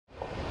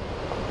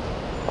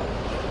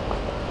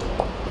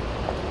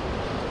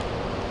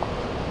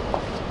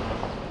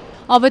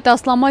Ավետ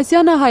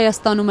Ասլամազյանը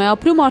Հայաստանում է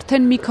ապրում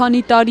արդեն մի քանի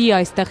տարի,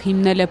 այստեղ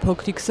հիմնել է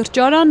փոքրիկ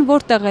սրճարան,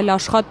 որտեղ էլ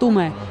աշխատում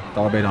է։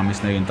 Տարբեր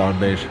ամիսներին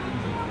տարբեր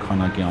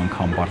քանակի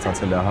անգամ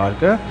բարձրացել է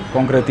հարկը։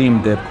 Կոնկրետ իմ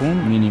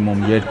դեպքում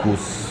մինիմում 2,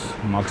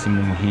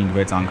 մաքսիմում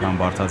 5-6 անգամ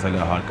բարձրացել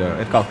է հարկը։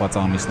 Այդ կապված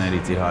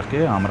ամիսներից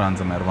իհարկե, ամռան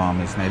ձմեռվա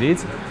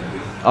ամիսներից։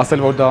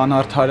 Ասել որ դա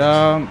անարդար է,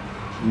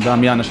 դա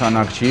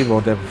միանշանակ չի,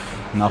 որտեղ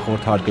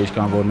նախորդ հարկը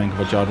ինչքան որ մենք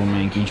վճարում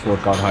ենք ինչ որ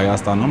կար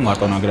Հայաստանում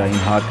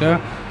արտոնագրային հարկը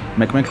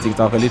մեկ-մեկ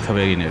ծիծաղելի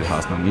թվերին էր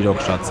հասնում,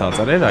 իրոք շատ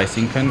ցածր էր,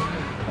 այսինքն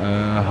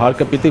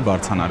հարկը պիտի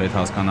բարձրանար, այդ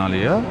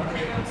հասկանալի է,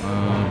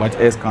 բայց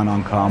այս կան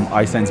անգամ,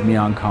 այսենց մի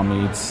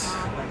անգամից,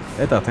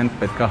 այդ արդեն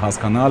պետք է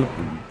հասկանալ։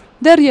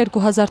 Դեռ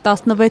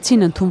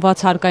 2016-ին ընդունված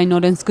հարկային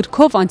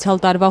օրենսգրքով անցյալ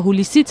տարվա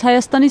հուլիսից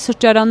Հայաստանի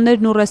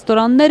սրճարաններն ու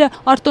ռեստորանները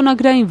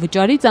արտոնագրային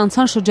վճարից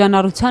անցան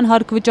շրջանառության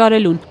հարկ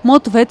վճարելուն,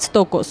 մոտ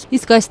 6%,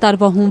 իսկ այս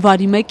տարվա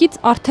հունվարի 1-ից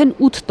արդեն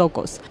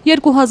 8%։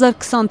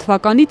 2020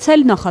 թվականից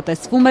էլ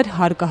նախատեսվում էր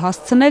հարկը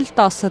հասցնել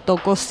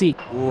 10%-ի։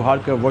 Ու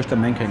հարկը ոչ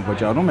թե մենք ենք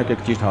վճարում,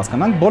 եկեք ճիշտ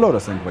հասկանանք,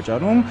 բոլորս ենք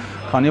վճարում,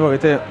 քանի որ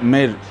եթե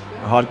մեր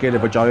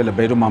հարկերը վճարելը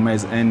բերում է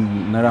մեզ այն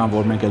նրան,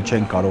 որ մենք էլ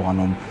չենք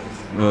կարողանում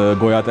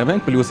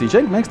գոյատևենք, պլյուսի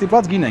չենք, մենք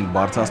ստիպված գին ենք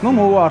բարձրացնում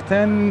ու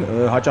արդեն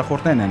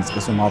հաճախորդներն են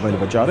սկսում ավել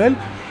վճարել,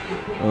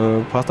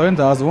 փաստորեն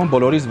դա ազդվում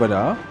բոլորիս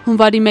վրա։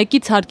 Հունվարի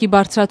 1-ից հարկի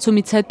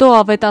բարձրացումից հետո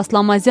Ավետ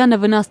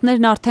Ասլամազյանը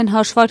վնասներն արդեն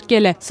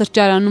հաշվարկել է։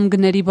 Սրճարանում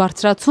գների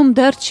բարձրացում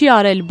դեռ չի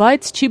արել,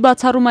 բայց չի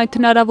բացառում այդ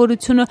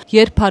հնարավորությունը,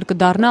 երբ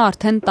հարկը դառնա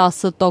արդեն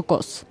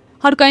 10%։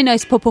 Հարկային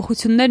այս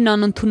փոփոխություններն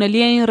անընդունելի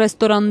էին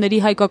ռեստորանների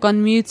հայկական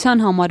միության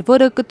համար,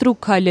 որը կտրուկ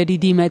քայլերի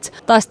դիմեց։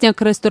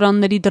 Տասնյակ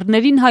ռեստորանների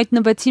դռներին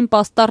հայտնվեցին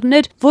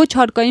պաստառներ ոչ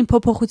հարկային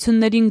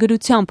փոփոխություններին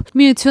գրությամբ։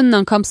 Միությունն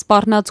անգամ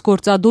սպառնաց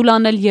գործադուլ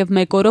անել եւ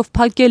մեկ օրով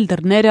փակել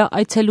դռները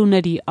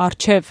այցելուների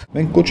առջև։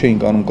 Մենք կոչ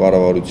էինք անում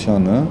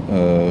կառավարությանը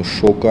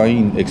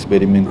շոկային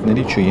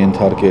էքսպերիմենտների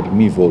չենթարկել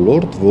մի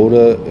ոլորտ,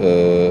 որը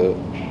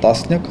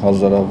տասնյակ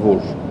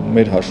հազարավոր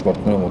մեր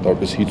հաշվարկներով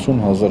մոտավորապես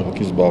 50,000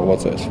 հոգի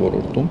զբաղված է այս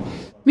ոլորտում։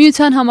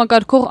 Միության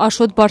համակարգող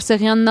Աշոտ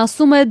Բարսեղյանն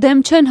ասում է, դեմ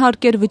չեն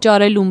հարկեր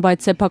վճարելուն,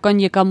 բայց սեփական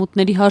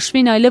եկամուտների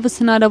հաշվին այլևս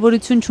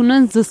հնարավորություն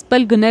չունեն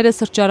զսպել գները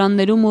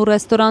սրճարաններում ու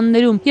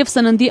ռեստորաններում եւ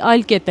սննդի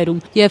այլ կետերում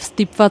եւ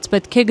ստիպված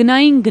պետք է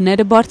գնային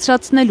գները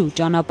բարձրացնելու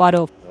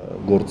ճանապարհով։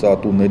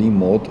 Գործատուների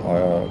մոտ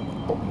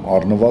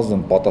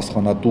առնվազն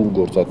պատասխանատու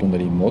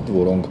գործատուների մոտ,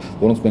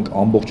 որոնց մենք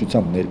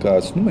ամբողջությամբ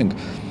ներկայացնում ենք,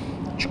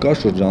 չկա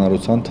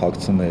շրջանառության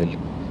թաքցնել,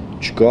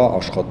 չկա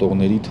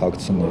աշխատողների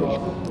թաքցնել,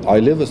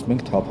 այլևս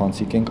մենք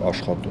թափանցիկ ենք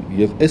աշխատում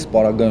եւ այս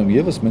պարագայում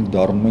եւս մենք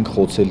դառնում ենք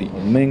խոցելի։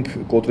 Մենք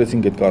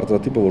կոտրեցինք այդ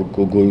կարծրատիպը,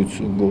 որ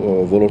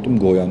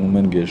ոլորտում գոյանում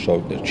են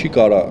գերշահույթներ։ Չի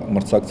կարա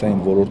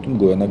մրցակցային ոլորտում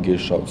գոյանա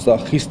գերշահույթ։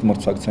 Սա խիստ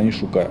մրցակցային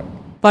շուկա է։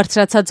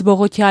 Բարձրացած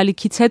բողոքի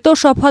ալիքից հետո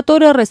շաբաթ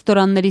օրը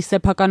ռեստորանների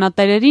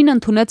սեփականատերերին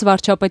ընդունեց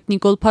վարչապետ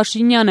Նիկոլ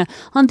Փաշինյանը։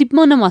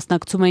 Հանդիպմանը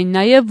մասնակցում էին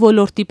նաև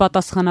ոլորտի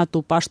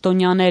պատասխանատու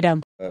պաշտոնյաները։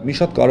 Մի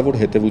շատ կարևոր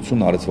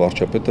հետևություն արեց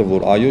վարչապետը,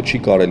 որ այո,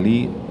 չի կարելի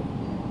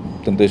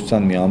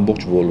տնտեսության մի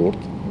ամբողջ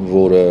ոլորտ,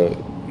 որը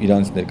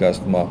իրանց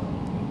ներկայացնում է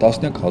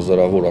տասնյակ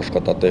հազարավոր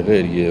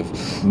աշխատատեղեր եւ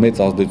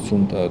մեծ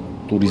ազդեցություն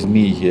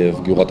տուրիզմի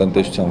եւ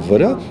գյուղատնտեսության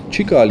վրա,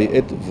 չի կարելի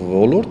այդ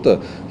ոլորտը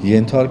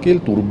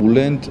ենթարկել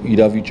տուրբուլենտ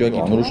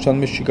իրավիճակի։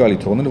 Անորոշության մեջ չի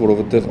կարելի թողնել,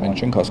 որովհետեւ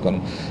մենք չենք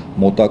հասկանում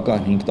մոտակա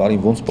 5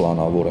 տարին ոնց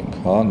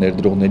պլանավորենք, հա,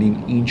 ներդրողներին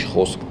ինչ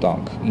խոսք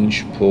տանք, ինչ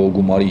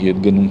գումարի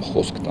հետ գնում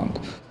խոսք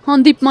տանք։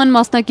 Հանդիպման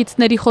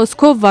մասնակիցների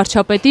խոսքով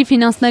վարչապետի,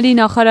 ֆինանսների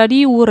նախարարի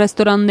ու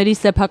ռեստորանների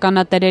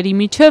սեփականատերերի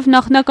միջև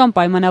նախնական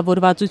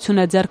պայմանավորվածություն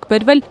է ձեռք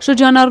բերվել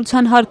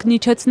շրջանառության հարկն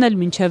իջեցնել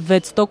մինչև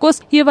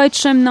 6% եւ այդ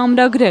շեմն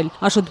ամրագրել։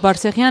 Աշոտ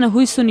Բարսեղյանը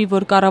հույս ունի,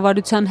 որ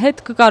կառավարության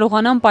հետ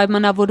կկարողանան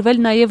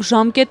պայմանավորվել նաեւ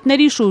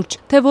ժամկետների շուրջ,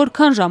 թե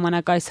որքան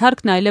ժամանակ այս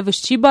հարկն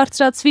այլևս չի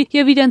բարձրացվի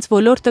եւ իրենց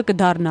ոլորտը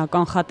կդառնա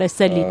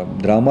կանխատեսելի։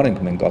 Դրա համար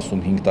ենք մենք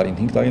ասում 5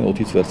 տարին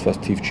օդից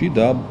վերցված թիվ չի,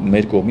 դա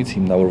մեր կողմից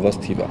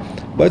հիմնավորված թիվ է։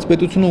 Բայց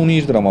պետությունը ունի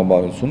իր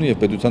դրամաբանությունը եւ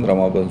պետության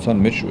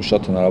դրամաբանության մեջ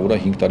շատ հնարավոր է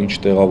 5 տարին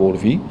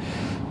չտեղավորվի,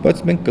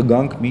 բայց մենք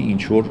կգանք մի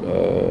ինչ որ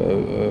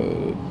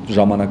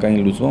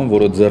ժամանակային լուծման,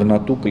 որը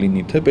ձեռնատու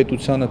կլինի թե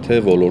պետությանը, թե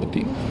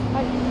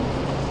ոլորտին։